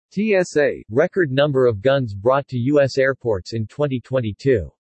TSA, record number of guns brought to U.S. airports in 2022.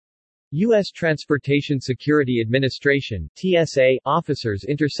 U.S. Transportation Security Administration (TSA) officers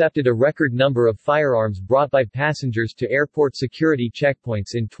intercepted a record number of firearms brought by passengers to airport security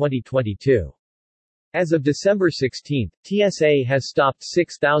checkpoints in 2022. As of December 16, TSA has stopped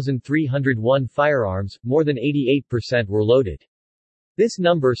 6,301 firearms, more than 88% were loaded. This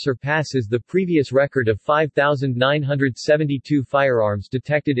number surpasses the previous record of 5,972 firearms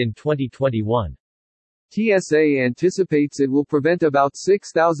detected in 2021. TSA anticipates it will prevent about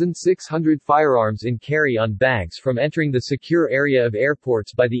 6,600 firearms in carry-on bags from entering the secure area of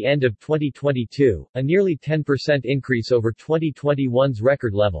airports by the end of 2022, a nearly 10% increase over 2021's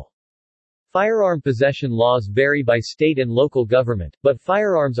record level. Firearm possession laws vary by state and local government, but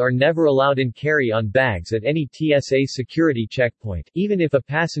firearms are never allowed in carry-on bags at any TSA security checkpoint, even if a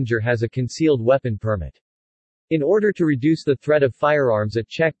passenger has a concealed weapon permit. In order to reduce the threat of firearms at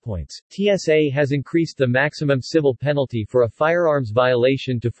checkpoints, TSA has increased the maximum civil penalty for a firearms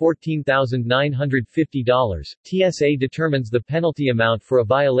violation to $14,950. TSA determines the penalty amount for a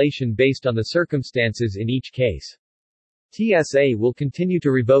violation based on the circumstances in each case. TSA will continue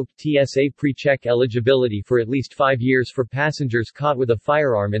to revoke TSA pre-check eligibility for at least 5 years for passengers caught with a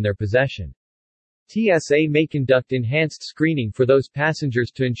firearm in their possession. TSA may conduct enhanced screening for those passengers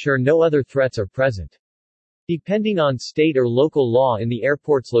to ensure no other threats are present. Depending on state or local law in the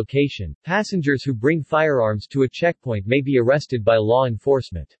airport's location, passengers who bring firearms to a checkpoint may be arrested by law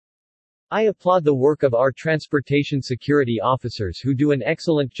enforcement. I applaud the work of our transportation security officers who do an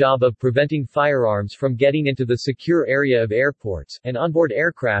excellent job of preventing firearms from getting into the secure area of airports and onboard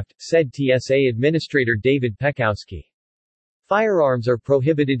aircraft, said TSA Administrator David Pekowski. Firearms are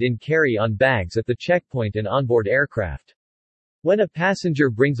prohibited in carry-on bags at the checkpoint and onboard aircraft. When a passenger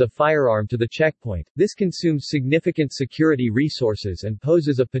brings a firearm to the checkpoint, this consumes significant security resources and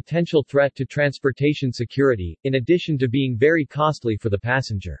poses a potential threat to transportation security, in addition to being very costly for the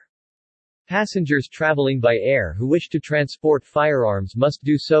passenger. Passengers traveling by air who wish to transport firearms must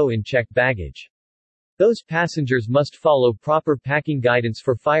do so in checked baggage. Those passengers must follow proper packing guidance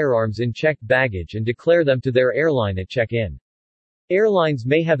for firearms in checked baggage and declare them to their airline at check-in. Airlines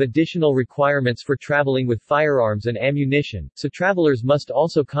may have additional requirements for traveling with firearms and ammunition, so travelers must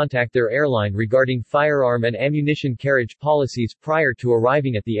also contact their airline regarding firearm and ammunition carriage policies prior to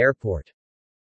arriving at the airport.